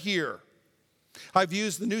here. I've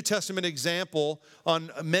used the New Testament example on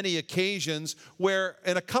many occasions where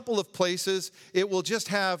in a couple of places it will just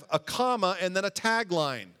have a comma and then a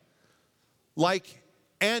tagline. Like,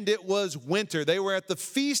 and it was winter. They were at the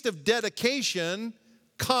Feast of Dedication,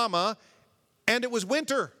 comma, and it was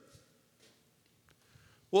winter.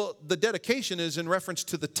 Well, the dedication is in reference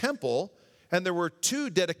to the temple, and there were 2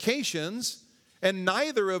 dedications, and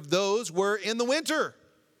neither of those were in the winter.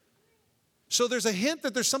 So there's a hint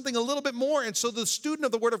that there's something a little bit more. And so the student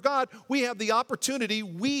of the Word of God, we have the opportunity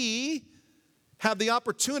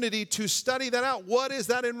to study that out. What is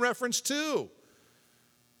that in reference to?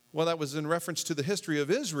 Well, that was in reference to the history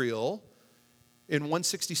of Israel in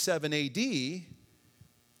 167 AD,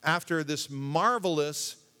 after this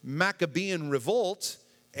marvelous Maccabean revolt,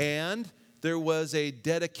 and there was a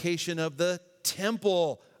dedication of the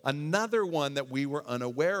temple. Another one that we were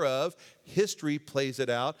unaware of. History plays it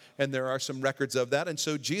out, and there are some records of that. And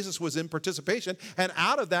so Jesus was in participation, and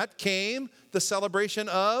out of that came the celebration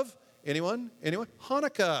of, anyone?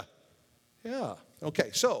 Hanukkah. Yeah, okay,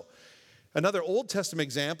 so another Old Testament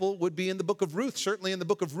example would be in the book of Ruth, certainly in the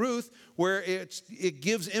book of Ruth, where it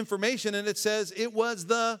gives information, and it says it was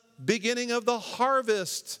the beginning of the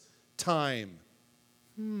harvest time.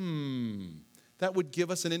 That would give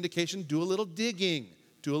us an indication. Do a little digging.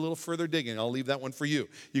 Do a little further digging. I'll leave that one for you.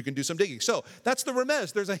 You can do some digging. So that's the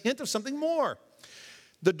remez. There's a hint of something more.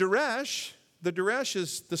 The deresh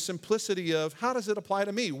is the simplicity of how does it apply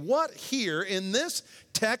to me? What here in this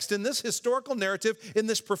text, in this historical narrative, in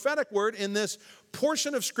this prophetic word, in this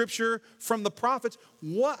portion of Scripture from the prophets,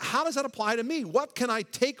 how does that apply to me? What can I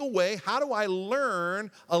take away? How do I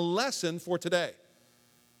learn a lesson for today?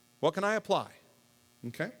 What can I apply?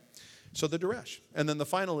 Okay? So the deresh. And then the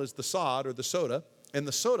final is the sod or the soda. And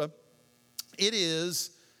the soda, it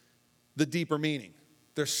is the deeper meaning.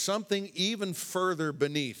 There's something even further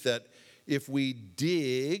beneath that if we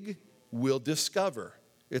dig, we'll discover.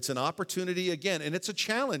 It's an opportunity again, and it's a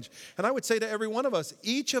challenge. And I would say to every one of us,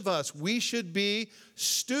 each of us, we should be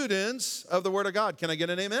students of the Word of God. Can I get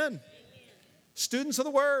an amen? Amen. Students of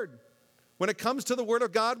the Word. When it comes to the Word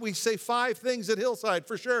of God, we say 5 things at Hillside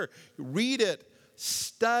for sure. Read it,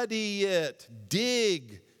 study it,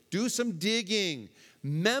 dig, do some digging.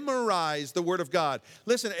 Memorize the Word of God.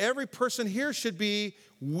 Listen, every person here should be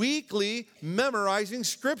weekly memorizing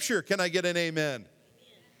Scripture. Can I get an amen?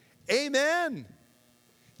 Amen.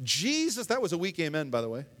 Jesus, that was a weak amen, by the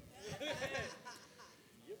way.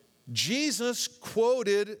 Jesus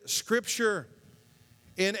quoted Scripture.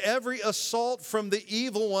 In every assault from the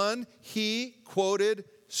evil one, he quoted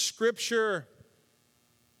Scripture.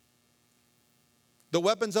 The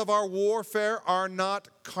weapons of our warfare are not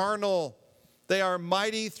carnal. They are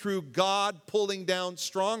mighty through God, pulling down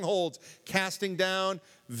strongholds, casting down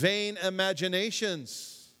vain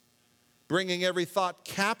imaginations, bringing every thought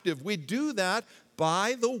captive. We do that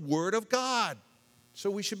by the Word of God. So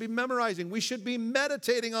we should be memorizing. We should be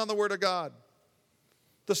meditating on the Word of God.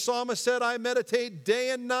 The psalmist said, I meditate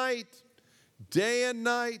day and night. Day and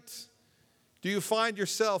night. Do you find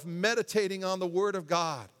yourself meditating on the Word of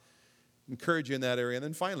God? Encourage you in that area. And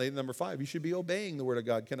then finally, number 5, you should be obeying the Word of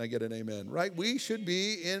God. Can I get an amen? Right? We should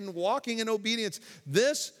be walking in obedience.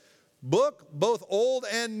 This book, both old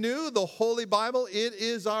and new, the Holy Bible, it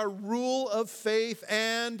is our rule of faith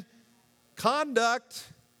and conduct,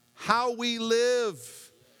 how we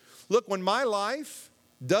live. Look, when my life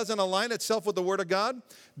doesn't align itself with the Word of God,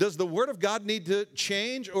 does the Word of God need to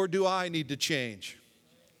change, or do I need to change?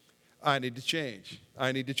 I need to change.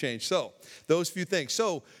 I need to change. So, those few things.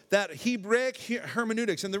 So, that Hebraic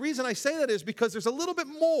hermeneutics. And the reason I say that is because there's a little bit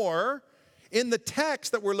more in the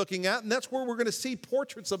text that we're looking at, and that's where we're going to see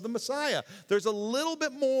portraits of the Messiah. There's a little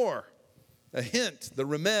bit more. A hint, the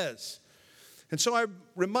remez. And so I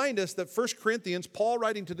remind us that 1 Corinthians, Paul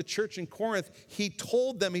writing to the church in Corinth, he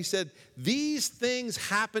told them, he said, these things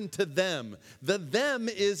happened to them. The them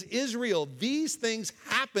is Israel. These things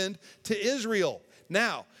happened to Israel.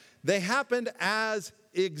 Now, they happened as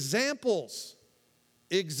examples.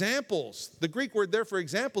 Examples. The Greek word there for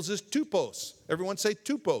examples is tupos. Everyone say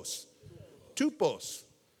tupos. Tupos.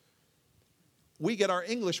 We get our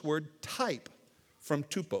English word type from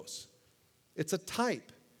tupos. It's a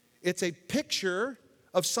type. It's a picture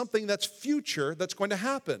of something that's future that's going to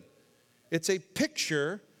happen. It's a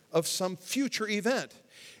picture of some future event.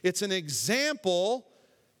 It's an example.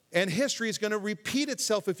 And history is going to repeat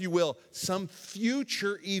itself, if you will, some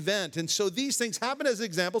future event. And so these things happen as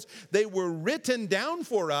examples. They were written down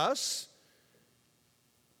for us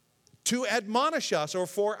to admonish us or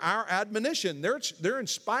for our admonition. They're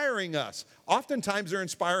inspiring us. Oftentimes they're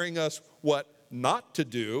inspiring us what? not to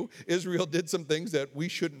do. Israel did some things that we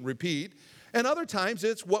shouldn't repeat. And other times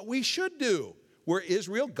it's what we should do, where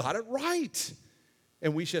Israel got it right.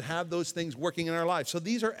 And we should have those things working in our lives. So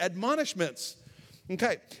these are admonishments.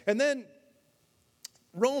 Okay, and then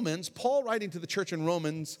Romans, Paul writing to the church in Rome,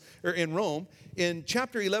 in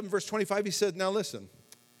chapter 11, verse 25, he said, now listen,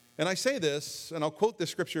 and I say this, and I'll quote this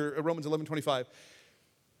scripture, Romans 11:25.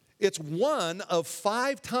 It's one of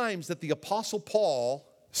 5 times that the Apostle Paul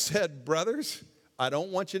said, brothers, I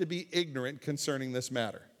don't want you to be ignorant concerning this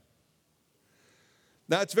matter.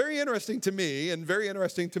 Now, it's very interesting to me and very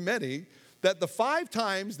interesting to many that the 5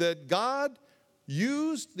 times that God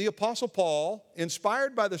used the Apostle Paul,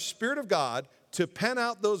 inspired by the Spirit of God, to pen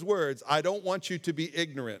out those words, I don't want you to be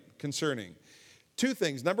ignorant concerning. 2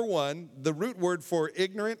 things. Number 1, the root word for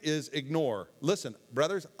ignorant is ignore. Listen,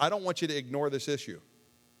 brothers, I don't want you to ignore this issue.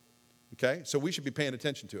 Okay? So we should be paying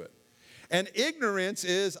attention to it. And ignorance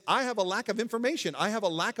is, I have a lack of information. I have a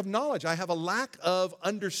lack of knowledge. I have a lack of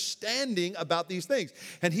understanding about these things.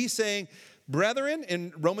 And he's saying, brethren,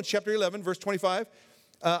 in Romans chapter 11, verse 25,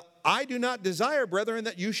 I do not desire, brethren,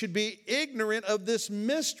 that you should be ignorant of this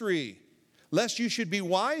mystery, lest you should be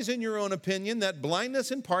wise in your own opinion, that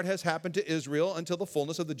blindness in part has happened to Israel until the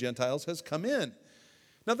fullness of the Gentiles has come in.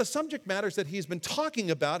 Now, the subject matters that he's been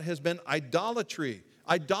talking about has been idolatry,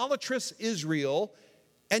 idolatrous Israel,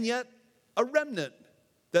 and yet a remnant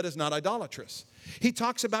that is not idolatrous. He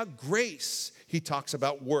talks about grace. He talks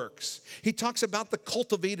about works. He talks about the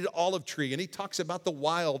cultivated olive tree, and he talks about the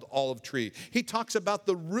wild olive tree. He talks about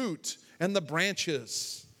the root and the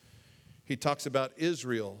branches. He talks about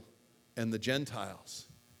Israel and the Gentiles.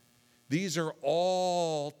 These are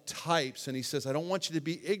all types, and he says, I don't want you to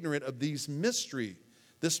be ignorant of this mystery,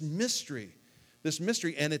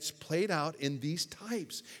 and it's played out in these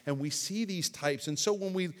types, and we see these types. And so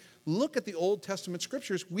when we look at the Old Testament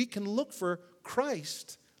scriptures, we can look for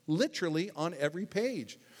Christ literally on every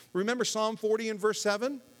page. Remember Psalm 40 and verse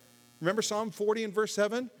 7? Remember Psalm 40 and verse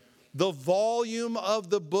 7? The volume of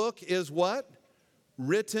the book is what?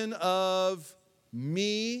 Written of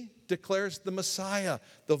me, declares the Messiah.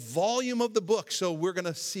 The volume of the book. So we're going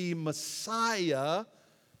to see Messiah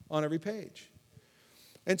on every page.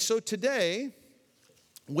 And so today,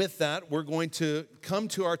 with that, we're going to come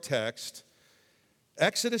to our text,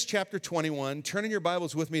 Exodus chapter 21. Turn in your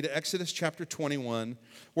Bibles with me to Exodus chapter 21.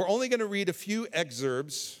 We're only going to read a few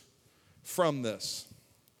excerpts from this.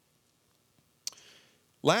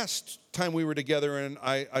 Last time we were together and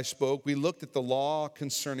I spoke, we looked at the law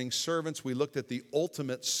concerning servants. We looked at the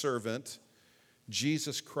ultimate servant,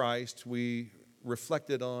 Jesus Christ. We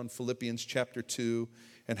reflected on Philippians chapter 2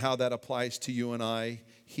 and how that applies to you and I,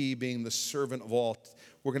 he being the servant of all.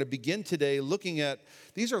 We're going to begin today looking at,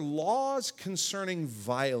 these are laws concerning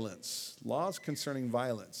violence. Laws concerning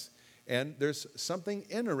violence. And there's something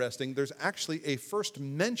interesting. There's actually a first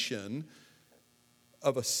mention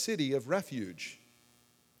of a city of refuge.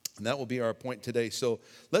 And that will be our point today. So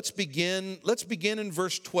let's begin in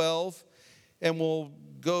verse 12, and we'll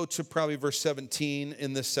go to probably verse 17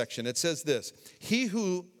 in this section. It says this, he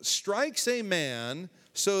who strikes a man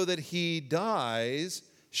so that he dies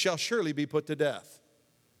shall surely be put to death.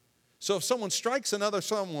 So if someone strikes another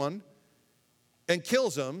someone and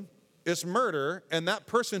kills him, it's murder, and that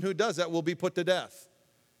person who does that will be put to death.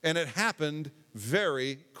 And it happened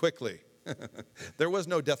very quickly. There was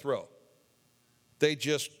no death row. They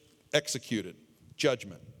just executed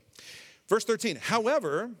judgment. Verse 13,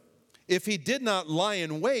 however, if he did not lie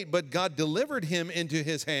in wait, but God delivered him into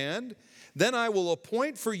his hand, then I will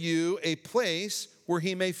appoint for you a place where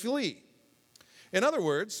he may flee. In other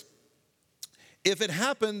words, if it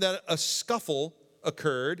happened that a scuffle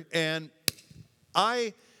occurred and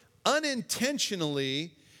I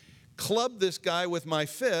unintentionally clubbed this guy with my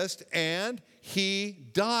fist and he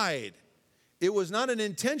died. It was not an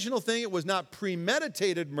intentional thing. It was not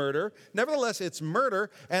premeditated murder. Nevertheless, it's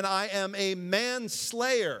murder, and I am a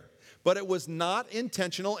manslayer. But it was not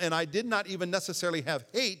intentional, and I did not even necessarily have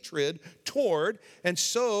hatred toward. And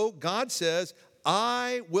so God says,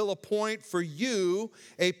 I will appoint for you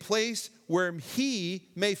a place where he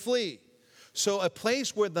may flee. So a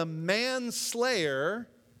place where the manslayer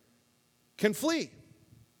can flee,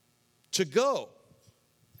 to go,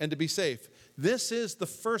 and to be safe. This is the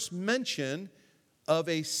first mention of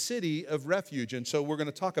a city of refuge. And so we're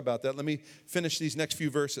going to talk about that. Let me finish these next few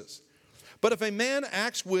verses. But if a man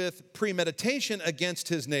acts with premeditation against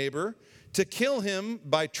his neighbor to kill him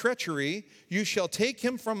by treachery, you shall take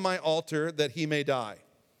him from my altar that he may die.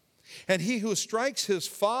 And he who strikes his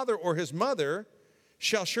father or his mother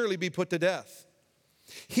shall surely be put to death.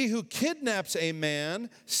 He who kidnaps a man,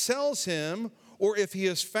 sells him, or if he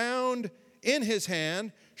is found in his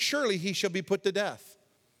hand, surely he shall be put to death.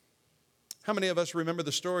 How many of us remember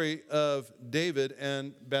the story of David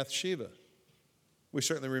and Bathsheba? We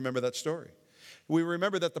certainly remember that story. We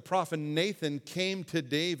remember that the prophet Nathan came to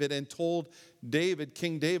David and told David,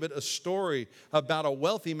 King David, a story about a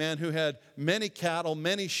wealthy man who had many cattle,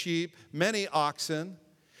 many sheep, many oxen,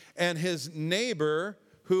 and his neighbor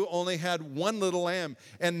who only had one little lamb.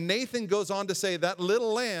 And Nathan goes on to say that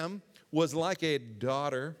little lamb was like a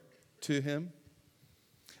daughter to him.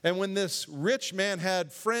 And when this rich man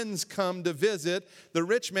had friends come to visit, the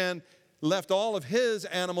rich man left all of his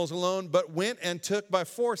animals alone, but went and took by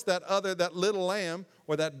force that little lamb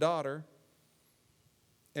or that daughter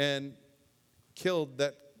and killed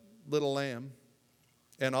that little lamb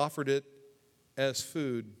and offered it as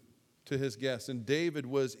food to his guests. And David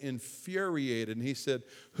was infuriated, and he said,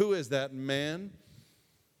 "Who is that man?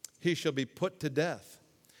 He shall be put to death."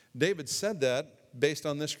 David said that based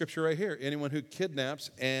on this scripture right here. Anyone who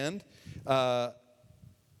kidnaps a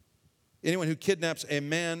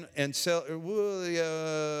man and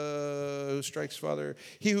who strikes father,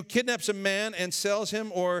 he who kidnaps a man and sells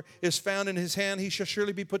him or is found in his hand, he shall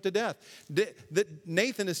surely be put to death.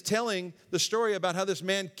 Nathan is telling the story about how this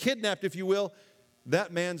man kidnapped, if you will,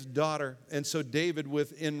 that man's daughter. And so David,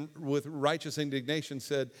 with righteous indignation,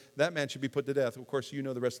 said, that man should be put to death. Of course, you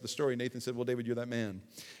know the rest of the story. Nathan said, well, David, you're that man.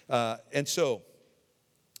 And so,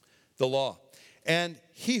 the law. And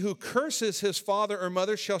he who curses his father or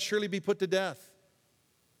mother shall surely be put to death.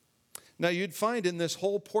 Now, you'd find in this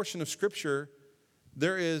whole portion of Scripture,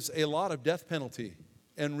 there is a lot of death penalty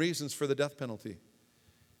and reasons for the death penalty.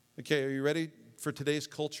 Okay, are you ready for today's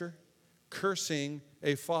culture? Cursing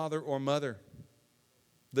a father or mother,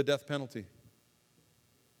 the death penalty.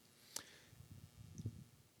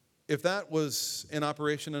 If that was in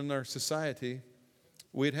operation in our society,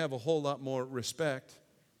 we'd have a whole lot more respect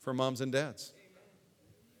for moms and dads.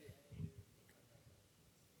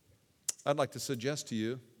 I'd like to suggest to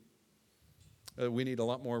you that we need a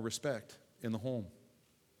lot more respect in the home.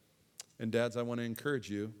 And dads, I want to encourage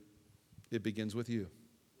you, it begins with you.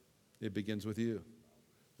 It begins with you.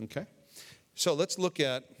 Okay? So let's look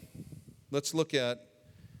at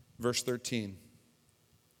verse 13.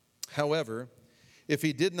 However, if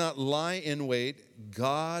he did not lie in wait,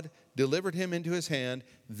 God delivered him into his hand,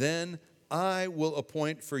 then I will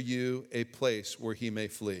appoint for you a place where he may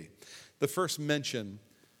flee. The first mention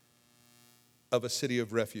of a city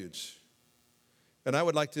of refuge. And I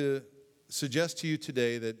would like to suggest to you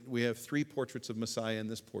today that we have three portraits of Messiah in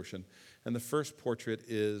this portion. And the first portrait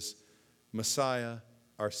is Messiah,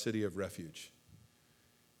 our city of refuge.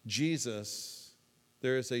 Jesus,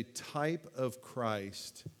 there is a type of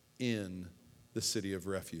Christ in the city of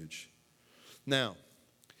refuge. Now,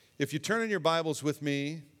 if you turn in your Bibles with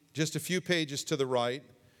me, just a few pages to the right,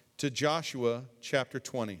 to Joshua chapter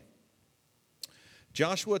 20.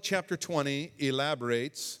 Joshua chapter 20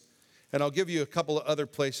 elaborates, and I'll give you a couple of other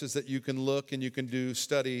places that you can look and you can do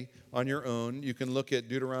study on your own. You can look at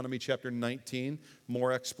Deuteronomy chapter 19,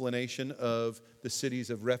 more explanation of the cities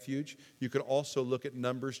of refuge. You could also look at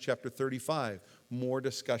Numbers chapter 35, more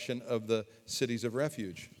discussion of the cities of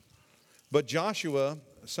refuge. But Joshua,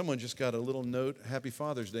 someone just got a little note, Happy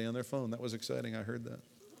Father's Day on their phone. That was exciting, I heard that.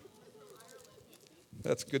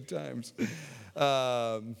 That's good times.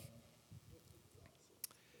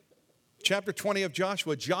 Chapter 20 of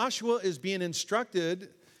Joshua. Joshua is being instructed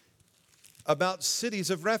about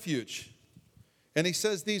cities of refuge. And he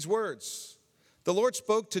says these words. The Lord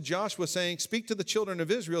spoke to Joshua saying, speak to the children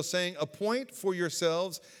of Israel saying, appoint for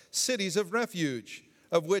yourselves cities of refuge,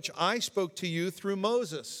 of which I spoke to you through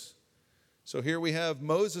Moses. So here we have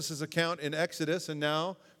Moses' account in Exodus, and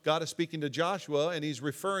now God is speaking to Joshua, and he's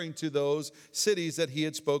referring to those cities that he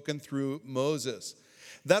had spoken through Moses.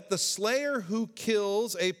 That the slayer who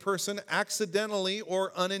kills a person accidentally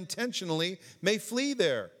or unintentionally may flee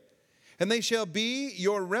there. And they shall be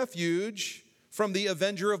your refuge from the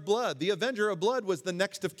avenger of blood. The avenger of blood was the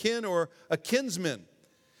next of kin or a kinsman.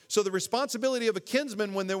 So the responsibility of a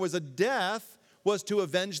kinsman when there was a death was to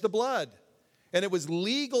avenge the blood. And it was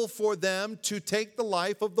legal for them to take the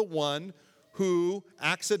life of the one who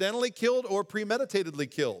accidentally killed or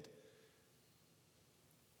premeditatedly killed.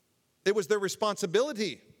 It was their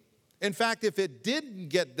responsibility. In fact, if it didn't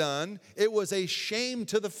get done, it was a shame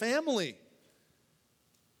to the family.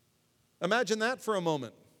 Imagine that for a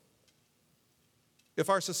moment. If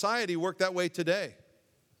our society worked that way today,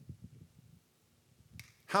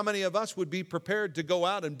 how many of us would be prepared to go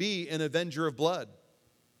out and be an avenger of blood?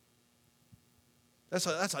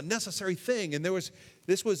 That's a necessary thing, and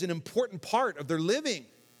this was an important part of their living,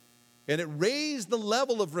 and it raised the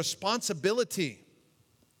level of responsibility.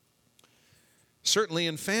 certainly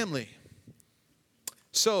in family.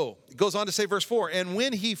 So, it goes on to say, verse 4, and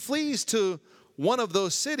when he flees to one of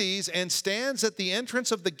those cities and stands at the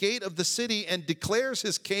entrance of the gate of the city and declares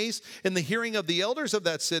his case in the hearing of the elders of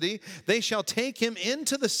that city, they shall take him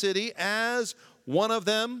into the city as one of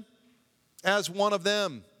them, as one of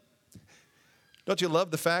them. Don't you love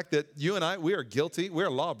the fact that you and I, we are guilty, we are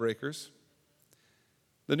lawbreakers.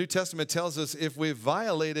 The New Testament tells us if we've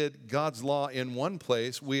violated God's law in one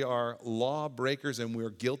place, we are lawbreakers and we're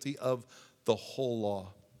guilty of the whole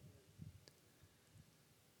law.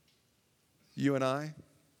 You and I,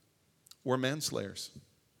 we're manslayers.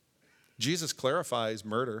 Jesus clarifies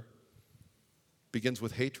murder begins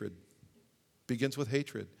with hatred. Begins with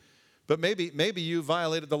hatred. But maybe you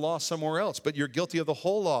violated the law somewhere else, but you're guilty of the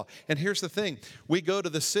whole law. And here's the thing. We go to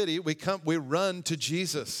the city, we run to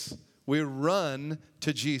Jesus. We run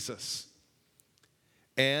to Jesus.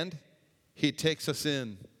 And he takes us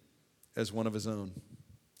in as one of his own.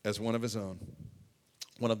 As one of his own.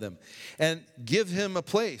 One of them. And give him a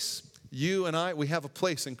place. You and I, we have a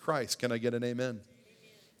place in Christ. Can I get an amen? Amen.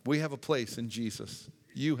 We have a place in Jesus.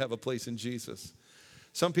 You have a place in Jesus.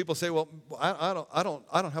 Some people say, well, I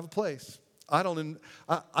don't have a place. I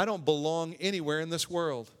don't belong anywhere in this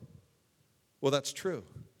world. Well, that's true.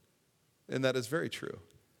 And that is very true.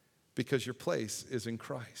 Because your place is in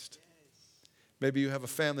Christ. Maybe you have a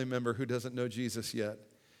family member who doesn't know Jesus yet.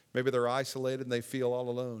 Maybe they're isolated and they feel all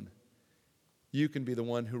alone. You can be the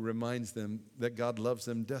one who reminds them that God loves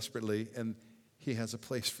them desperately and he has a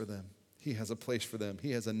place for them. He has a place for them.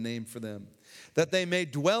 He has a name for them. That they may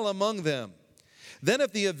dwell among them. Then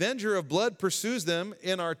if the avenger of blood pursues them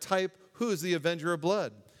in our type, who is the avenger of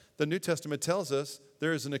blood? The New Testament tells us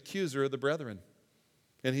there is an accuser of the brethren.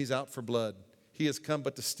 And he's out for blood. He has come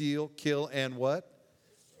but to steal, kill, and what?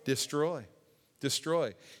 Destroy.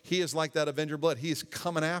 Destroy. He is like that avenger of blood. He is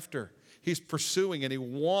coming after. He's pursuing and he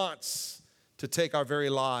wants to take our very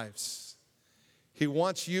lives. He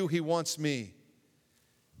wants you. He wants me.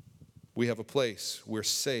 We have a place. We're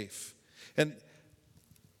safe. And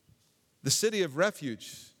the city of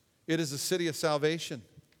refuge, it is a city of salvation.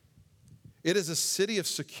 It is a city of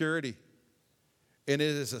security. And it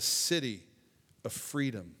is a city of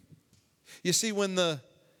freedom. You see, when the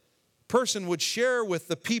person would share with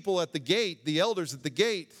the people at the gate, the elders at the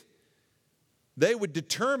gate, they would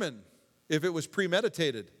determine if it was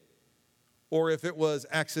premeditated or if it was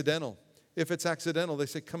accidental. If it's accidental, they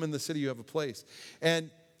say, come in the city, you have a place.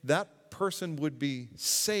 And that person would be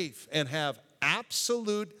safe and have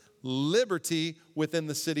absolute liberty within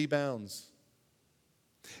the city bounds.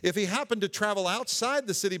 If he happened to travel outside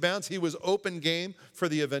the city bounds, he was open game for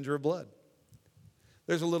the avenger of blood.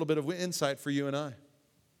 There's a little bit of insight for you and I.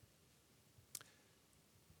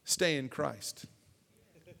 Stay in Christ.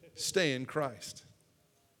 Stay in Christ.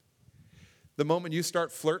 The moment you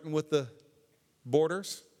start flirting with the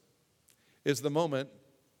borders is the moment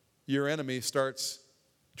your enemy starts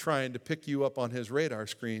trying to pick you up on his radar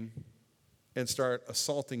screen and start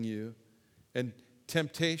assaulting you. And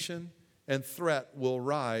temptation and threat will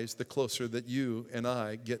rise the closer that you and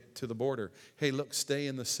I get to the border. Hey, look, stay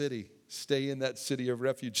in the city. Stay in that city of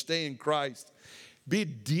refuge. Stay in Christ. Be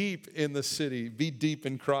deep in the city. Be deep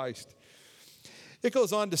in Christ. It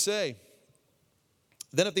goes on to say,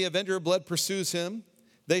 then if the avenger of blood pursues him,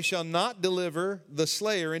 they shall not deliver the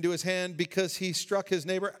slayer into his hand because he struck his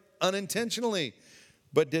neighbor unintentionally,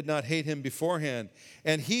 but did not hate him beforehand.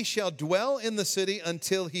 And he shall dwell in the city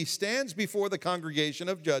until he stands before the congregation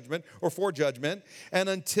of judgment, or for judgment, and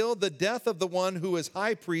until the death of the one who is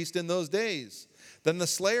high priest in those days. Then the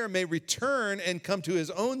slayer may return and come to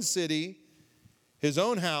his own city, his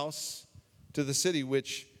own house, to the city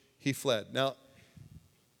which he fled. Now,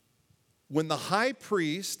 when the high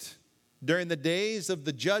priest, during the days of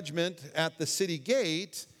the judgment at the city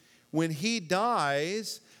gate, when he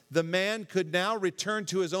dies, the man could now return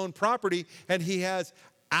to his own property, and he has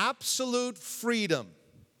absolute freedom.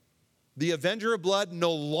 The avenger of blood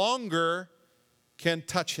no longer can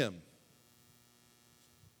touch him.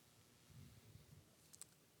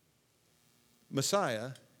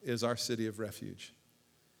 Messiah is our city of refuge.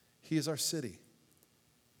 He is our city.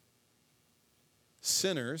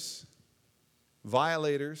 Sinners,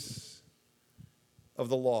 violators of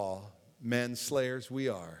the law, manslayers we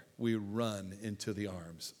are, we run into the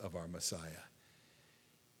arms of our Messiah.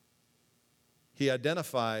 He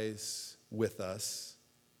identifies with us.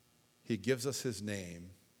 He gives us his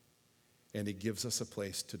name, and he gives us a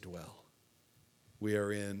place to dwell. We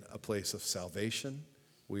are in a place of salvation.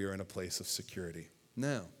 We are in a place of security.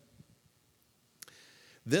 Now,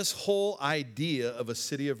 this whole idea of a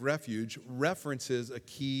city of refuge references a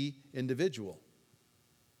key individual.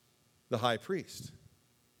 the high priest.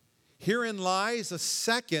 Herein lies a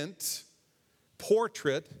second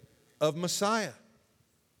portrait of Messiah.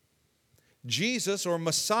 Jesus, or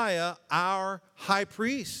Messiah, our high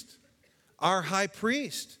priest. Our high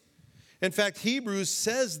priest. In fact, Hebrews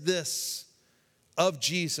says this of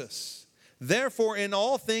Jesus. Therefore, in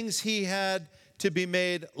all things he had to be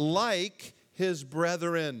made like his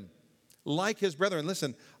brethren. Like his brethren.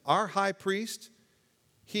 Listen, our high priest,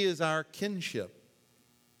 he is our kinship.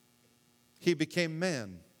 He became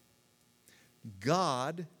man.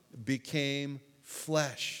 God became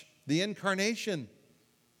flesh. The incarnation.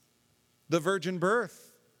 The virgin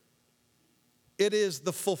birth. It is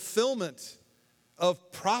the fulfillment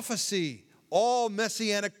of prophecy. All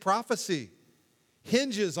messianic prophecy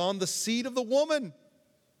hinges on the seed of the woman.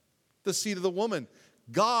 The seed of the woman.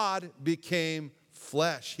 God became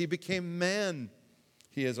flesh. He became man.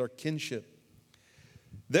 He is our kinship.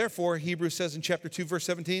 Therefore, Hebrews says in chapter 2, verse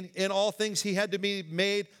 17, in all things he had to be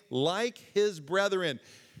made like his brethren.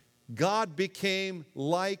 God became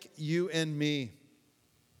like you and me.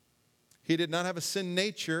 He did not have a sin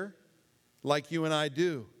nature like you and I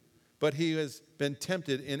do, but he has been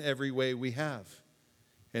tempted in every way we have.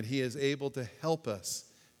 And he is able to help us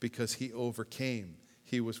because he overcame.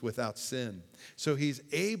 He was without sin. So he's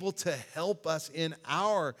able to help us in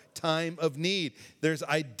our time of need. There's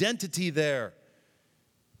identity there.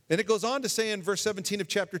 And it goes on to say in verse 17 of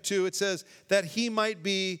chapter 2, it says that he might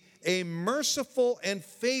be a merciful and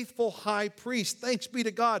faithful high priest. Thanks be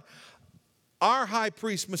to God. Our high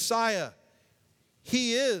priest, Messiah,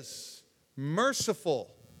 he is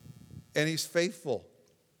merciful and he's faithful.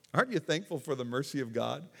 Aren't you thankful for the mercy of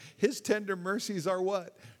God? His tender mercies are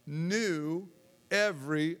what? New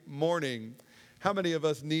every morning. How many of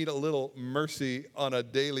us need a little mercy on a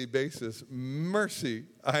daily basis? Mercy.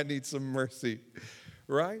 I need some mercy.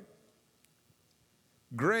 Right?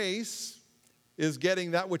 Grace is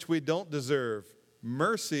getting that which we don't deserve.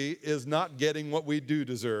 Mercy is not getting what we do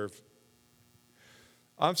deserve.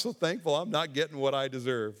 I'm so thankful I'm not getting what I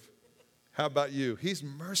deserve. How about you? He's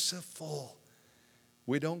merciful.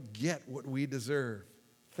 We don't get what we deserve.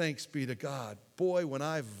 Thanks be to God. Boy, when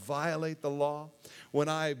I violate the law, when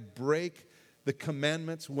I break the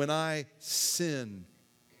commandments, when I sin,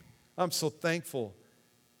 I'm so thankful.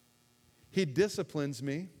 He disciplines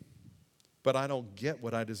me, but I don't get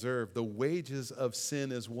what I deserve. The wages of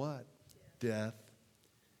sin is what? Death.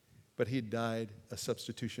 But he died a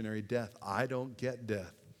substitutionary death. I don't get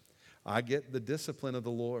death. I get the discipline of the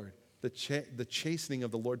Lord, the chastening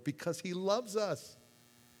of the Lord, because he loves us.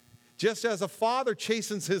 Just as a father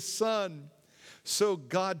chastens his son, so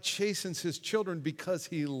God chastens his children because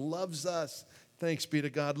he loves us. Thanks be to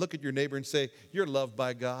God. Look at your neighbor and say, you're loved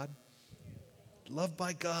by God. Loved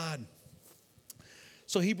by God.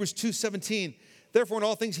 So Hebrews 2:17, therefore in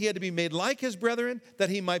all things he had to be made like his brethren, that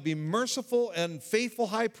he might be merciful and faithful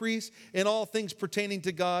high priest in all things pertaining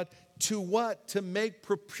to God. To what? To make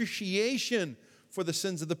propitiation for the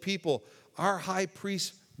sins of the people. Our high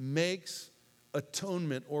priest makes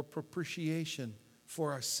atonement or propitiation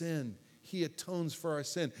for our sin. He atones for our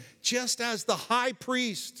sin. Just as the high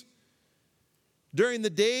priest during the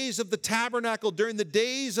days of the tabernacle, during the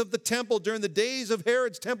days of the temple, during the days of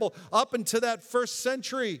Herod's temple, up into that first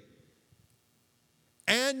century,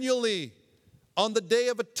 annually, on the Day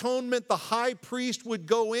of Atonement, the high priest would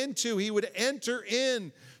go into, he would enter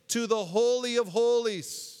in to the Holy of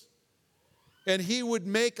Holies, and he would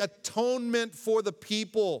make atonement for the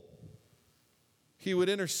people. He would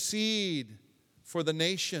intercede for the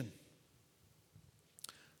nation.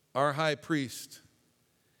 Our high priest,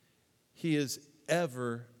 he is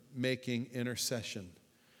ever making intercession.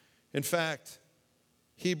 In fact,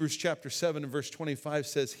 Hebrews chapter 7 and verse 25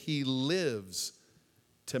 says he lives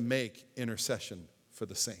to make intercession for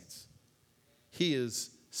the saints. He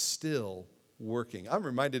is still working. I'm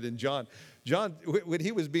reminded in John,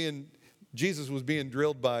 when Jesus was being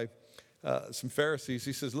drilled by some Pharisees,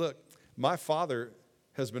 he says, look, my Father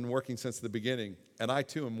has been working since the beginning, and I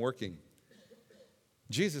too am working.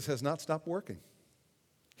 Jesus has not stopped working.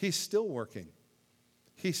 He's still working.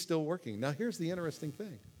 He's still working. Now, here's the interesting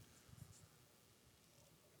thing.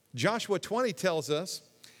 Joshua 20 tells us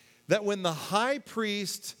that when the high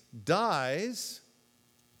priest dies,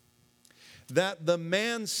 that the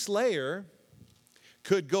manslayer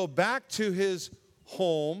could go back to his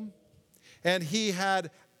home, and he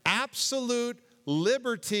had absolute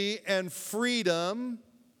liberty and freedom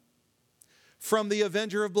from the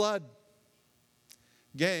avenger of blood.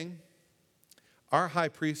 Gang, our high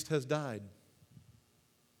priest has died.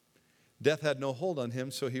 Death had no hold on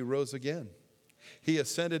him, so he rose again. He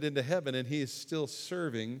ascended into heaven, and he is still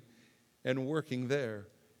serving and working there.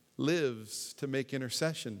 lives to make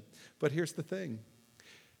intercession. But here's the thing.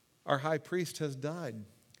 Our high priest has died.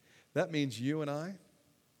 That means you and I,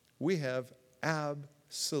 we have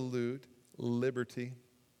absolute liberty.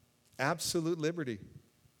 Absolute liberty.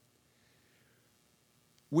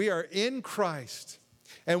 We are in Christ,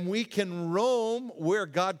 and we can roam where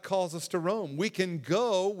God calls us to roam. We can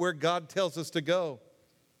go where God tells us to go.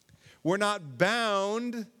 We're not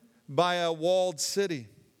bound by a walled city.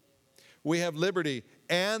 We have liberty,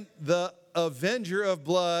 and the avenger of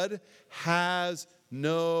blood has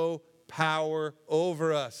no power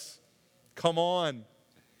over us. Come on.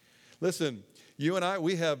 Listen, you and I,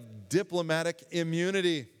 we have diplomatic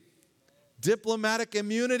immunity. Diplomatic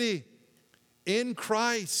immunity in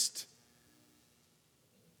Christ.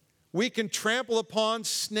 We can trample upon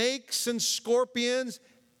snakes and scorpions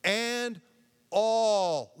and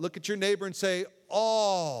all. Look at your neighbor and say,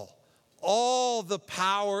 all the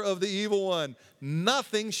power of the evil one.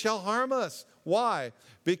 Nothing shall harm us. Why?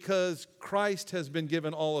 Because Christ has been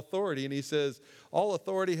given all authority. And he says, all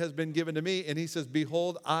authority has been given to me. And he says,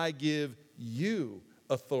 behold, I give you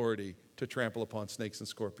authority to trample upon snakes and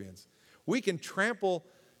scorpions. We can trample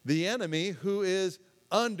the enemy who is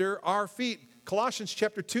under our feet. Colossians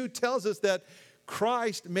chapter 2 tells us that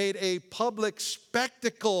Christ made a public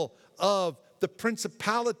spectacle of the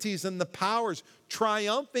principalities and the powers,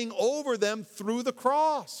 triumphing over them through the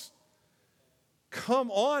cross.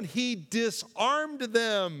 Come on, he disarmed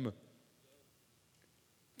them.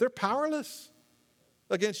 They're powerless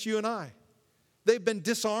against you and I. They've been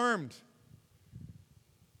disarmed.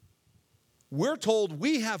 We're told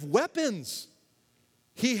we have weapons.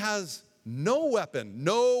 He has no weapon.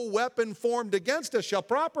 No weapon formed against us shall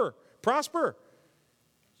prosper.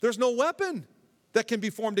 There's no weapon that can be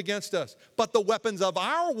formed against us. But the weapons of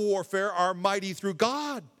our warfare are mighty through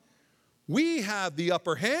God. We have the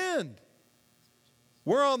upper hand.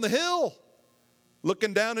 We're on the hill,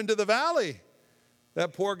 looking down into the valley.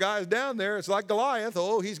 That poor guy's down there. It's like Goliath.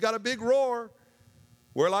 Oh, he's got a big roar.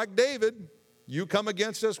 We're like David. You come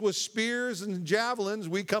against us with spears and javelins.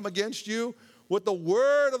 We come against you with the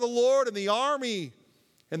word of the Lord and the army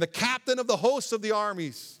and the captain of the hosts of the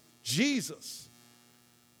armies, Jesus.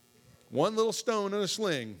 One little stone in a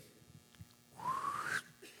sling.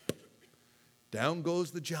 Down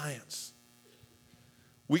goes the giants.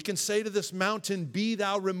 We can say to this mountain, be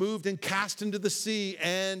thou removed and cast into the sea,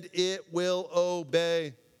 and it will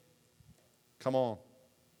obey. Come on.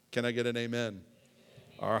 Can I get an amen?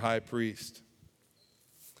 Our high priest.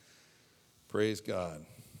 Praise God.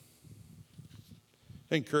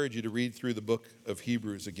 I encourage you to read through the book of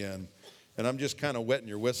Hebrews again. And I'm just kind of wetting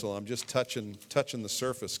your whistle. I'm just touching the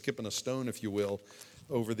surface, skipping a stone, if you will,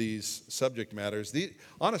 over these subject matters.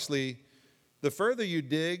 Honestly, the further you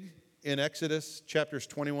dig in Exodus chapters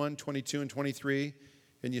 21, 22, and 23,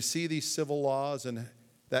 and you see these civil laws and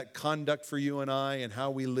that conduct for you and I and how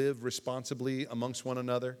we live responsibly amongst one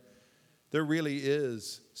another, there really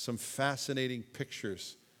is some fascinating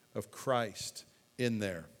pictures of Christ in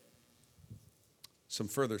there. Some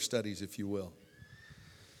further studies, if you will.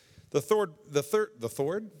 The third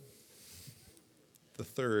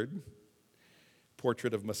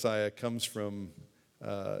portrait of Messiah comes from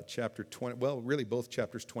chapter 20. Well, really both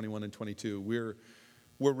chapters 21 and 22. We're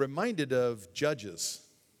reminded of Judges.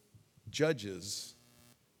 Judges,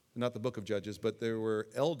 not the book of Judges, but there were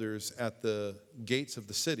elders at the gates of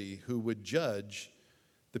the city who would judge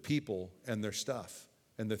the people and their stuff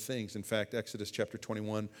and their things. In fact, Exodus chapter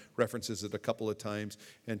 21 references it a couple of times,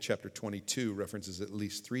 and chapter 22 references it at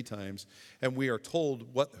least 3 times. And we are told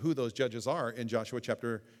who those judges are in Joshua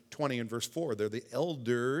chapter 20 and verse 4. They're the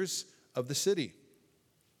elders of the city.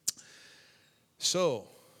 So,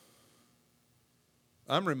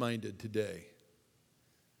 I'm reminded today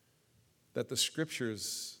that the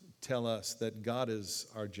scriptures tell us that God is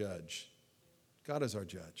our judge. God is our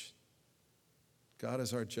judge. God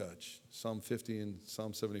is our judge. Psalm 50 and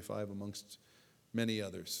Psalm 75 amongst many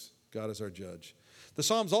others. God is our judge. The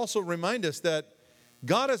Psalms also remind us that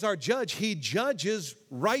God is our judge. He judges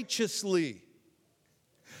righteously.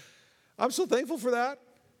 I'm so thankful for that.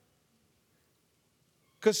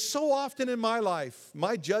 Because so often in my life,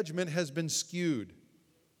 my judgment has been skewed.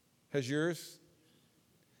 Has yours?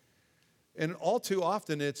 And all too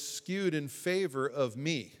often, it's skewed in favor of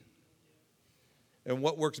me and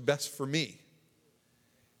what works best for me.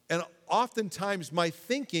 And oftentimes, my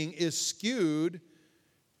thinking is skewed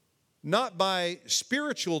not by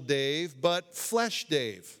spiritual Dave, but flesh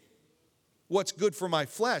Dave. What's good for my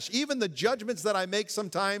flesh. Even the judgments that I make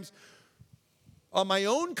sometimes on my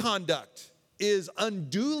own conduct is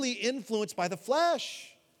unduly influenced by the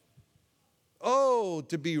flesh. Oh,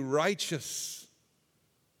 to be righteous.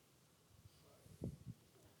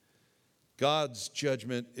 God's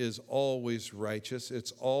judgment is always righteous.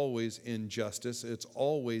 It's always in justice. It's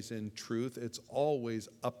always in truth. It's always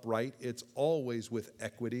upright. It's always with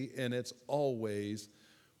equity. And it's always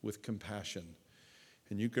with compassion.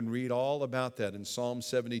 And you can read all about that in Psalm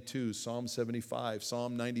 72, Psalm 75,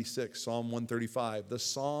 Psalm 96, Psalm 135. The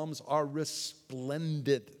Psalms are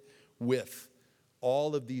resplendent with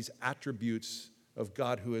all of these attributes of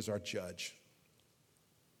God who is our judge.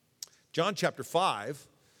 John chapter 5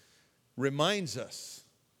 reminds us,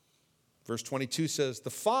 verse 22 says, the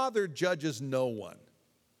Father judges no one.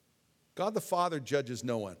 God the Father judges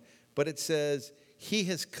no one. But it says, he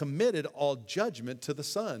has committed all judgment to the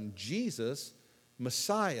Son. Jesus,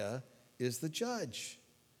 Messiah, is the judge.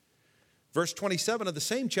 Verse 27 of the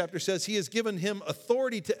same chapter says, he has given him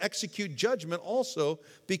authority to execute judgment also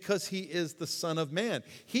because he is the Son of Man.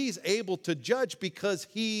 He's able to judge because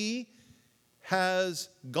he has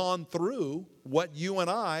gone through what you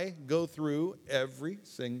and I go through every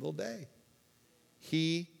single day.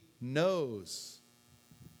 He knows.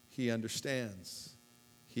 He understands.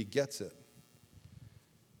 He gets it.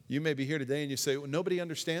 You may be here today and you say, well, nobody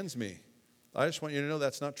understands me. I just want you to know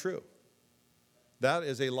that's not true. That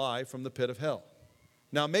is a lie from the pit of hell.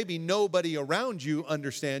 Now, maybe nobody around you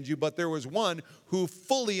understands you, but there was one who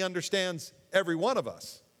fully understands every one of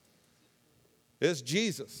us. It's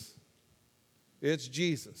Jesus. It's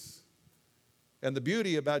Jesus. And the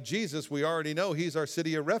beauty about Jesus, we already know he's our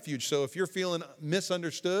city of refuge. So if you're feeling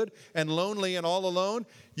misunderstood and lonely and all alone,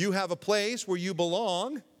 you have a place where you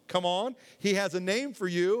belong. Come on. He has a name for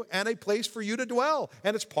you and a place for you to dwell.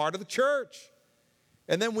 And it's part of the church.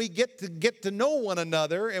 And then we get to know one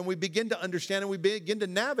another, and we begin to understand, and we begin to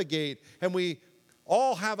navigate, and we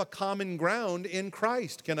all have a common ground in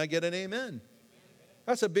Christ. Can I get an amen?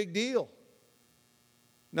 That's a big deal.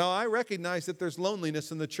 Now, I recognize that there's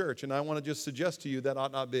loneliness in the church, and I want to just suggest to you that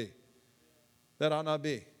ought not be. That ought not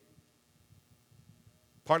be.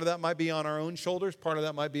 Part of that might be on our own shoulders. Part of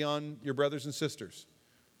that might be on your brothers and sisters.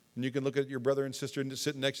 And you can look at your brother and sister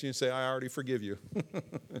sitting next to you and say, I already forgive you.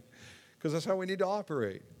 Because that's how we need to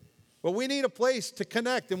operate. But we need a place to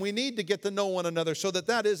connect, and we need to get to know one another so that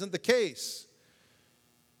that isn't the case.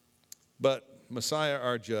 But Messiah,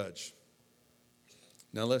 our judge.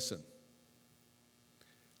 Now listen.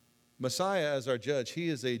 Messiah as our judge, he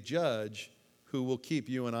is a judge who will keep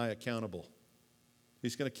you and I accountable.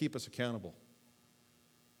 He's going to keep us accountable.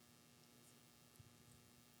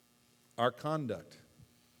 Our conduct.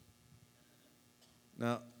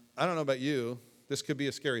 Now, I don't know about you. This could be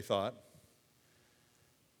a scary thought.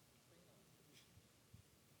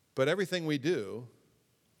 But everything we do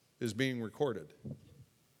is being recorded.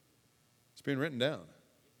 It's being written down.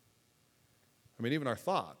 I mean, even our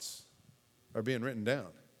thoughts are being written down.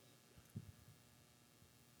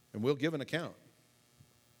 And we'll give an account.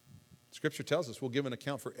 Scripture tells us we'll give an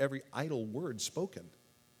account for every idle word spoken.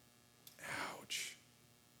 Ouch.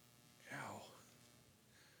 Ow.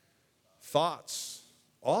 Thoughts,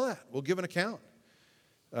 all that, we'll give an account.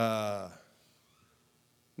 Now,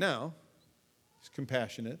 it's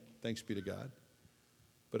compassionate, thanks be to God.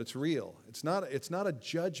 But it's real. It's not a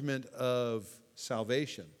judgment of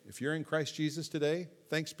salvation. If you're in Christ Jesus today,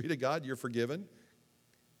 thanks be to God, you're forgiven.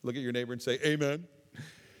 Look at your neighbor and say, amen.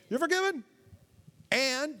 You're forgiven.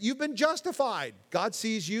 And you've been justified. God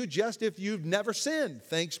sees you just if you've never sinned.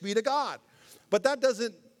 Thanks be to God. But that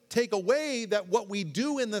doesn't take away that what we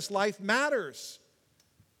do in this life matters.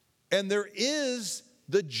 And there is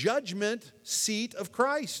the judgment seat of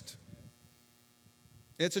Christ.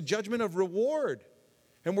 It's a judgment of reward.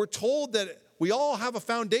 And we're told that we all have a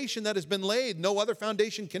foundation that has been laid. No other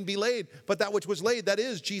foundation can be laid but that which was laid, that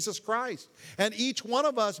is Jesus Christ. And each one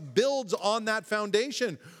of us builds on that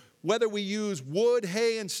foundation, whether we use wood,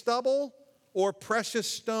 hay, and stubble, or precious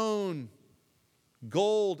stone,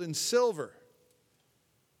 gold, and silver.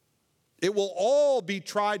 It will all be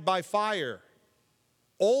tried by fire.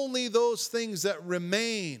 Only those things that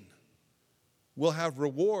remain will have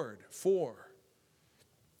reward for.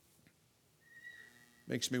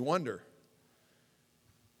 Makes me wonder,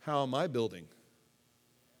 how am I building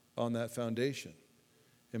on that foundation?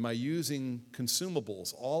 Am I using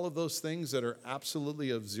consumables, all of those things that are absolutely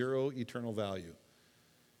of zero eternal value?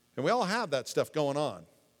 And we all have that stuff going on.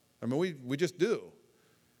 I mean, we just do.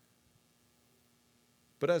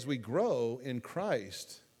 But as we grow in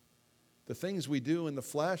Christ, the things we do in the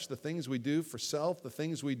flesh, the things we do for self, the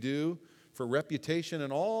things we do for reputation,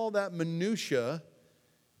 and all that minutia,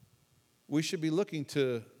 we should be looking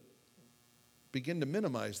to begin to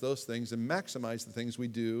minimize those things and maximize the things we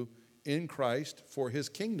do in Christ for his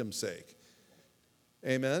kingdom's sake.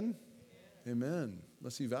 Amen? Amen.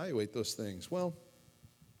 Let's evaluate those things. Well,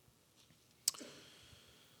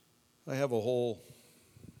 I have a whole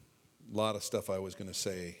lot of stuff I was going to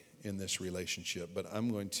say in this relationship, but I'm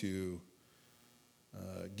going to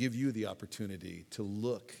give you the opportunity to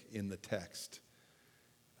look in the text.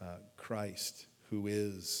 Christ, who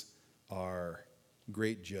is our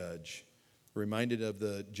great judge, reminded of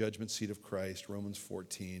the judgment seat of Christ, Romans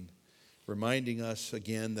 14, reminding us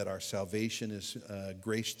again that our salvation is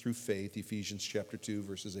grace through faith, Ephesians chapter 2,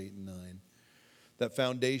 verses 8 and 9. That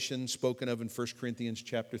foundation spoken of in 1 Corinthians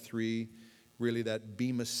chapter 3, really that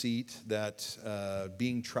bema seat, that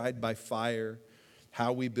being tried by fire,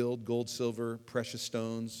 how we build gold, silver, precious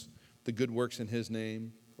stones, the good works in his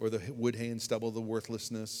name, or the wood, hay, and stubble, the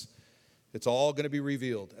worthlessness. It's all going to be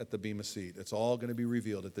revealed at the bema seat. It's all going to be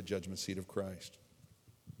revealed at the judgment seat of Christ.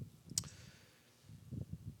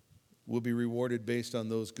 We'll be rewarded based on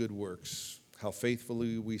those good works, how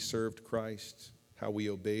faithfully we served Christ, how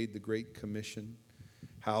we obeyed the Great Commission,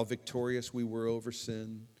 how victorious we were over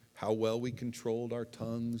sin, how well we controlled our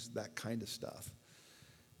tongues, that kind of stuff.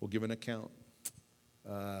 We'll give an account.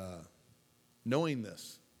 Knowing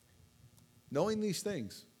these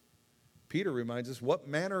things, Peter reminds us, what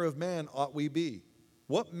manner of man ought we be?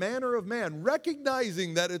 What manner of man?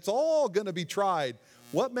 Recognizing that it's all going to be tried.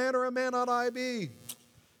 What manner of man ought I be?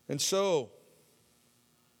 And so,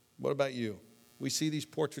 what about you? We see these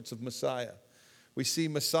portraits of Messiah. We see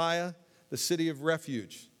Messiah, the city of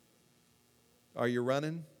refuge. Are you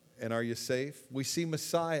running and are you safe? We see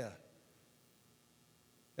Messiah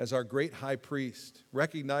as our great high priest,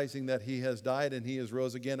 recognizing that he has died and he has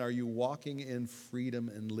rose again. Are you walking in freedom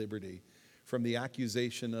and liberty from the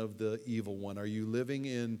accusation of the evil one? Are you living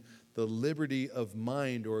in the liberty of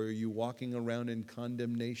mind, or are you walking around in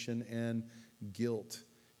condemnation and guilt?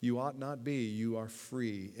 You ought not be. You are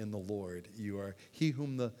free in the Lord. You are. He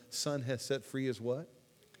whom the Son has set free is what?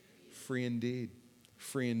 Free indeed.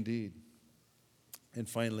 Free indeed. And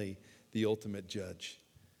finally, the ultimate judge.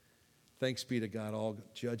 Thanks be to God, all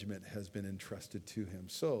judgment has been entrusted to him.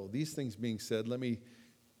 So, these things being said, let me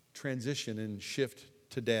transition and shift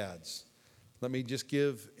to dads. Let me just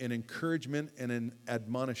give an encouragement and an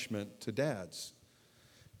admonishment to dads.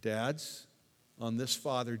 Dads, on this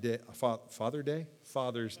Father's Day,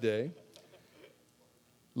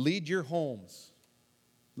 lead your homes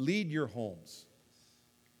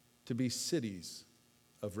to be cities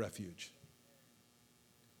of refuge.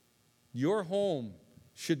 Your home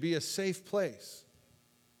should be a safe place.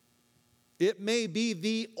 It may be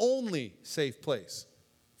the only safe place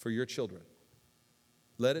for your children.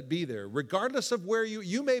 Let it be there, regardless of where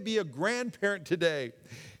you may be a grandparent today.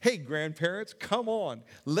 Hey, grandparents, come on.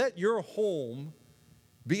 Let your home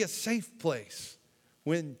be a safe place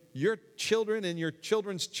when your children and your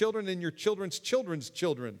children's children and your children's children's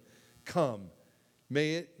children come.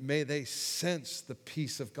 May they sense the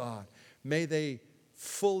peace of God. May they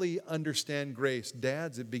fully understand grace.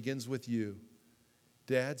 Dads, it begins with you.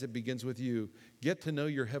 Dads, it begins with you. Get to know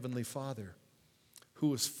your Heavenly Father,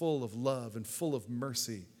 who is full of love and full of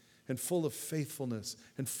mercy and full of faithfulness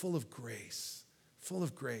and full of grace,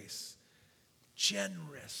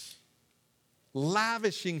 generous,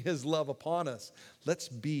 lavishing his love upon us. Let's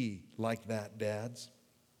be like that, dads.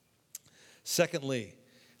 Secondly,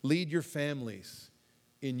 lead your families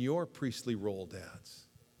in your priestly role, dads,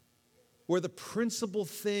 where the principal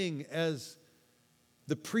thing as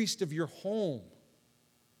the priest of your home,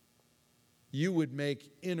 you would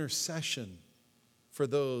make intercession for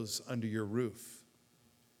those under your roof,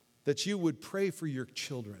 that you would pray for your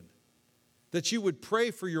children, that you would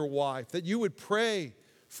pray for your wife, that you would pray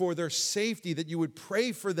for their safety, that you would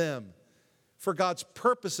pray for them, for God's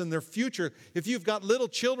purpose in their future. If you've got little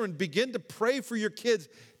children, begin to pray for your kids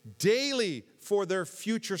daily for their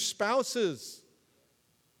future spouses.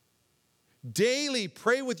 Daily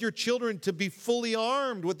pray with your children to be fully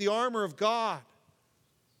armed with the armor of God.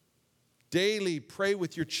 Daily pray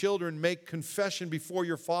with your children, make confession before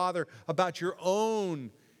your Father about your own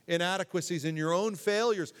inadequacies and your own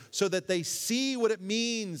failures so that they see what it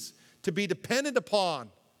means to be dependent upon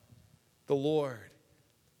the Lord,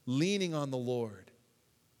 leaning on the Lord.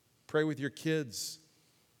 Pray with your kids.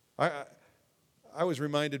 I was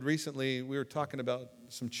reminded recently, we were talking about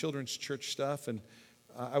some children's church stuff, and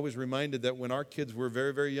I was reminded that when our kids were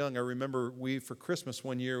very, very young, I remember for Christmas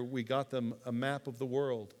one year, we got them a map of the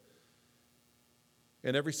world.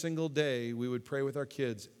 And every single day, we would pray with our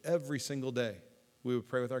kids. Every single day, we would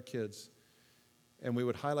pray with our kids. And we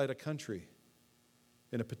would highlight a country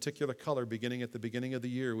in a particular color beginning at the beginning of the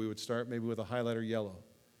year. We would start maybe with a highlighter yellow.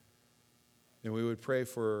 And we would pray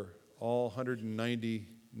for all 190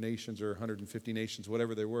 nations or 150 nations,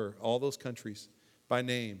 whatever they were, all those countries by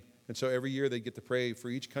name. And so every year they get to pray for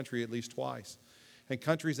each country at least twice. and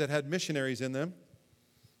countries that had missionaries in them.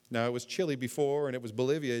 Now, it was Chile before, and it was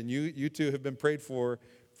Bolivia, and you two have been prayed for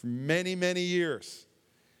many, many years.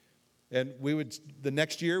 And the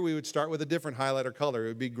next year, we would start with a different highlighter color. It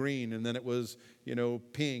would be green, and then it was,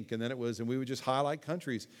 pink, and we would just highlight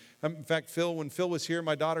countries. In fact, when Phil was here,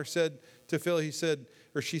 my daughter said to Phil,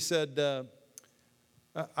 she said,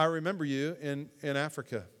 I remember you in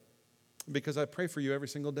Africa because I pray for you every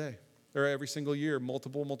single day, or every single year,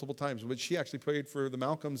 multiple times. But she actually prayed for the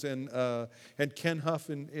Malcolms and Ken Huff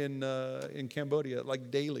in Cambodia,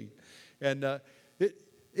 like daily. And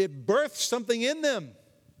it birthed something in them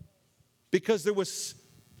because there was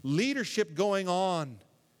leadership going on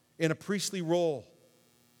in a priestly role.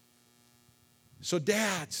 So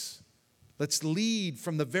dads, let's lead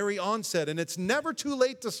from the very onset. And it's never too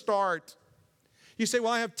late to start. You say,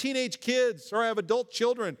 well, I have teenage kids or I have adult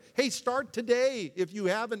children. Hey, start today if you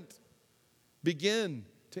haven't. Begin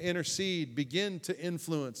to intercede. Begin to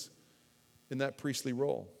influence in that priestly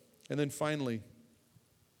role. And then finally,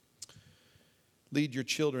 lead your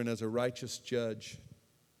children as a righteous judge.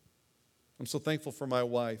 I'm so thankful for my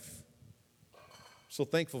wife. So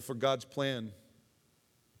thankful for God's plan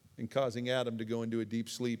in causing Adam to go into a deep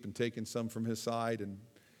sleep and taking some from his side and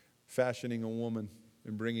fashioning a woman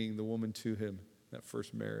and bringing the woman to him, that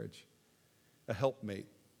first marriage. A helpmate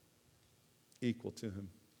equal to him.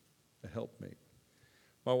 A helpmate.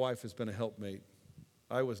 My wife has been a helpmate.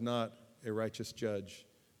 I was not a righteous judge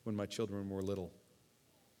when my children were little.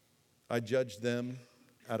 I judged them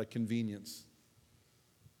out of convenience.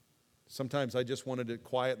 Sometimes I just wanted it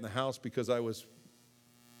quiet in the house because I was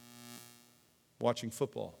watching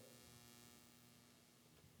football.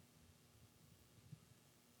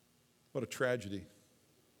 What a tragedy.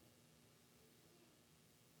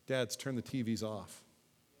 Dads, turn the TVs off.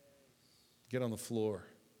 Get on the floor.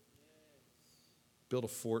 Build a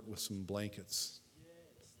fort with some blankets.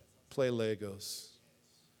 Play Legos.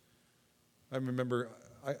 I remember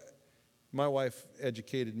my wife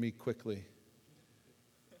educated me quickly.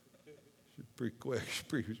 She's pretty quick,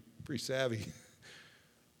 pretty savvy.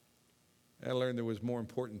 I learned there was more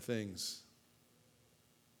important things.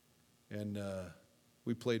 And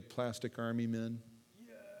we played plastic army men,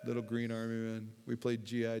 little green army men. We played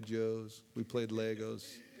G.I. Joes. We played Legos.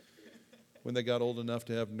 When they got old enough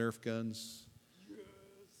to have Nerf guns,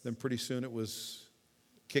 then pretty soon it was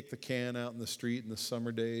kick the can out in the street in the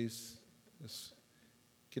summer days. Just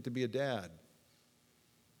get to be a dad.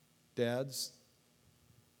 Dads,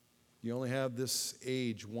 you only have this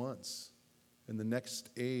age once, and the next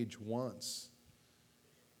age once.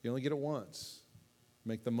 You only get it once.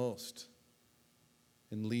 Make the most,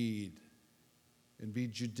 and lead, and be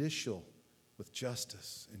judicial with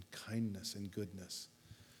justice and kindness and goodness.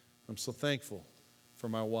 I'm so thankful for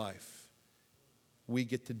my wife. We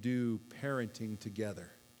get to do parenting together,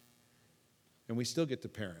 and we still get to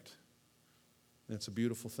parent. And it's a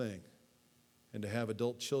beautiful thing. And to have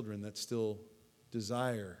adult children that still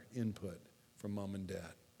desire input from mom and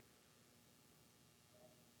dad.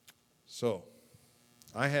 So,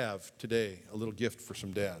 I have today a little gift for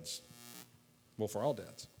some dads. Well, for all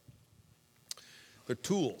dads. They're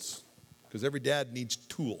tools, because every dad needs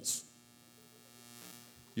tools.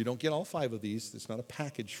 You don't get all 5 of these. It's not a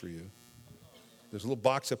package for you. There's a little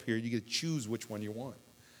box up here. You get to choose which one you want.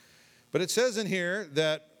 But it says in here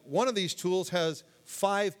that one of these tools has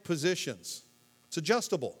 5 positions. It's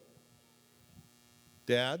adjustable.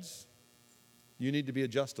 Dads, you need to be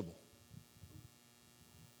adjustable.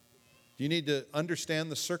 You need to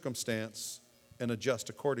understand the circumstance and adjust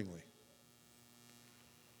accordingly.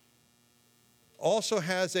 Also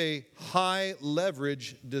has a high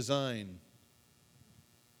leverage design.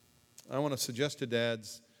 I want to suggest to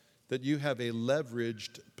dads that you have a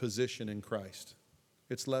leveraged position in Christ.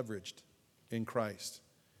 It's leveraged in Christ.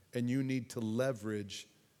 And you need to leverage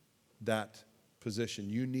that position.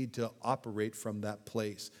 You need to operate from that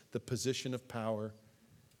place, the position of power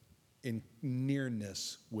in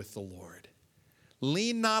nearness with the Lord.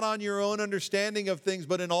 Lean not on your own understanding of things,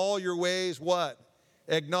 but in all your ways, what?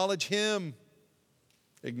 Acknowledge Him.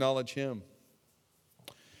 Acknowledge Him.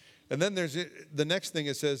 And then there's the next thing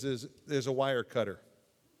it says is there's a wire cutter.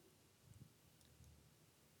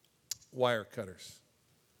 Wire cutters.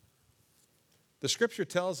 The scripture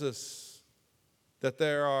tells us that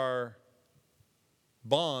there are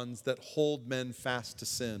bonds that hold men fast to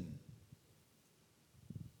sin.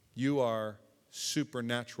 You are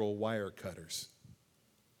supernatural wire cutters,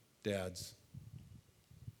 dads.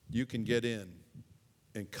 You can get in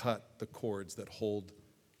and cut the cords that hold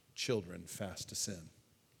children fast to sin.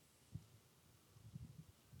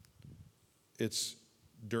 It's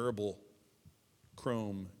durable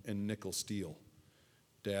chrome and nickel steel.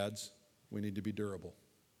 Dads, we need to be durable.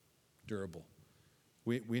 Durable.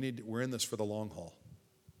 We're in this for the long haul.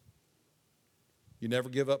 You never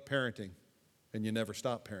give up parenting, and you never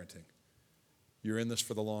stop parenting. You're in this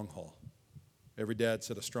for the long haul. Every dad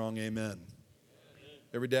said a strong amen.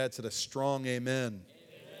 Every dad said a strong amen.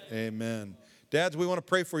 Amen. Dads, we want to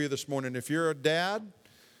pray for you this morning. If you're a dad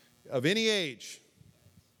of any age,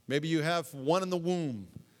 maybe you have one in the womb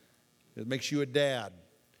that makes you a dad.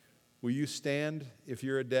 Will you stand if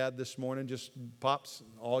you're a dad this morning? Just pops,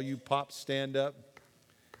 all you pops, stand up.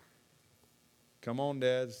 Come on,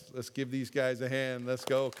 dads. Let's give these guys a hand. Let's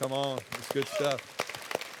go. Come on. It's good stuff.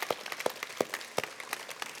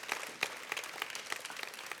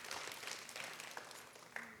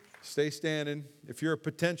 Stay standing. If you're a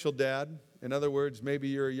potential dad, in other words, maybe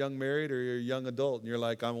you're a young married or you're a young adult and you're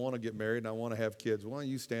like, I want to get married and I want to have kids. Why don't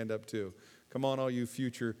you stand up too? Come on, all you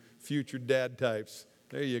future dad types.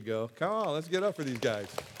 There you go. Come on, let's get up for these guys.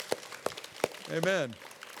 Amen.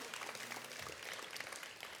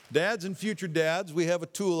 Dads and future dads, we have a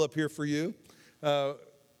tool up here for you. We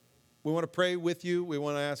want to pray with you. We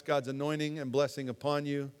want to ask God's anointing and blessing upon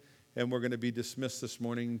you. And we're going to be dismissed this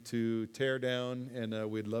morning to tear down. And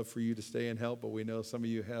we'd love for you to stay and help, but we know some of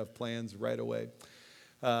you have plans right away.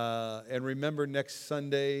 And remember, next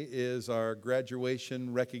Sunday is our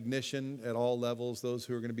graduation recognition at all levels, those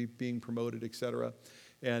who are going to be being promoted, etc.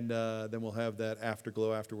 And then we'll have that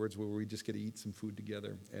afterglow afterwards where we just get to eat some food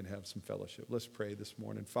together and have some fellowship. Let's pray this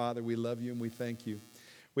morning. Father, we love you and we thank you.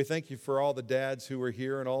 We thank you for all the dads who are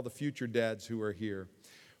here and all the future dads who are here.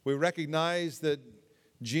 We recognize that,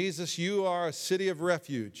 Jesus, you are a city of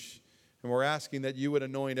refuge. And we're asking that you would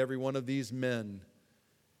anoint every one of these men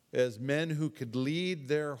as men who could lead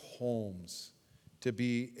their homes to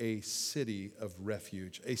be a city of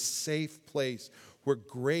refuge, a safe place where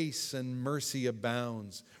grace and mercy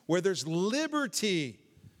abounds, where there's liberty,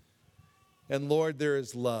 and Lord, there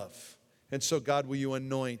is love. And so, God, will you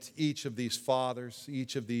anoint each of these fathers,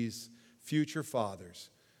 each of these future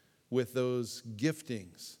fathers with those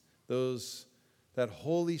giftings, that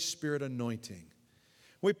Holy Spirit anointing.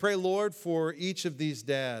 We pray, Lord, for each of these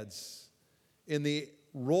dads in the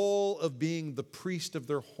role of being the priest of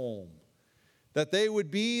their home, that they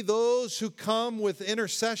would be those who come with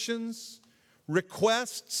intercessions,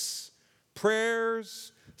 requests,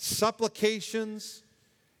 prayers, supplications,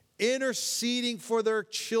 interceding for their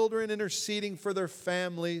children, interceding for their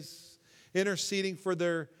families, interceding for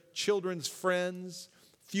their children's friends,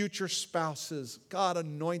 future spouses. God,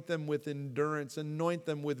 anoint them with endurance, anoint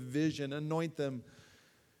them with vision, anoint them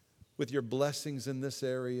with your blessings in this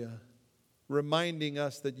area, reminding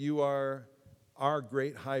us that you are our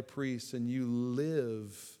great high priest and you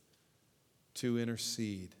live to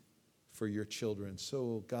intercede for your children.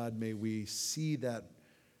 So, God, may we see that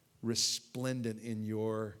resplendent in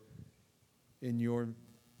your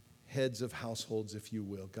heads of households, if you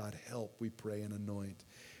will. God, help, we pray, and anoint.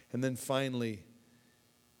 And then finally,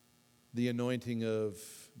 the anointing of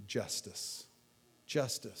justice.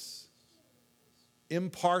 Justice.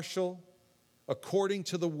 Impartial, according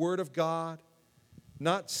to the Word of God,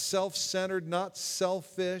 not self-centered, not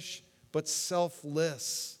selfish, but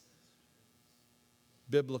selfless.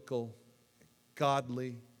 Biblical,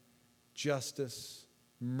 godly, justice,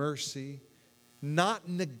 mercy, not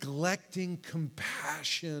neglecting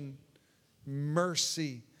compassion,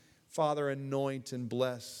 mercy. Father, anoint and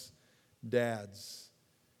bless dads.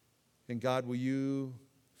 And God, will you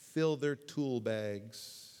fill their tool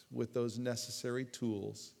bags with those necessary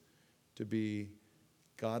tools to be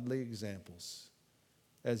godly examples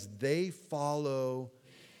as they follow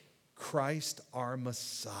Christ our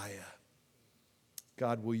Messiah.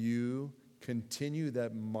 God, will you continue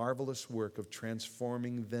that marvelous work of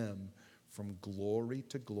transforming them from glory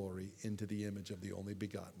to glory into the image of the only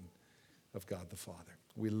begotten of God the Father.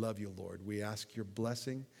 We love you, Lord. We ask your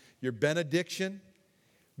blessing, your benediction.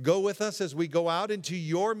 Go with us as we go out into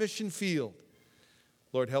your mission field.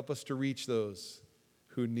 Lord, help us to reach those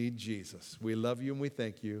who need Jesus. We love you and we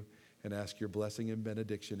thank you and ask your blessing and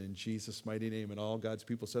benediction in Jesus' mighty name. And all God's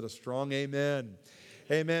people said a strong amen.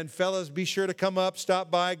 Amen. Fellas, be sure to come up,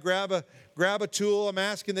 stop by, grab a tool. I'm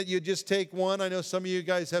asking that you just take one. I know some of you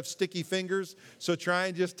guys have sticky fingers, so try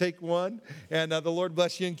and just take one. And the Lord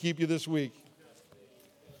bless you and keep you this week.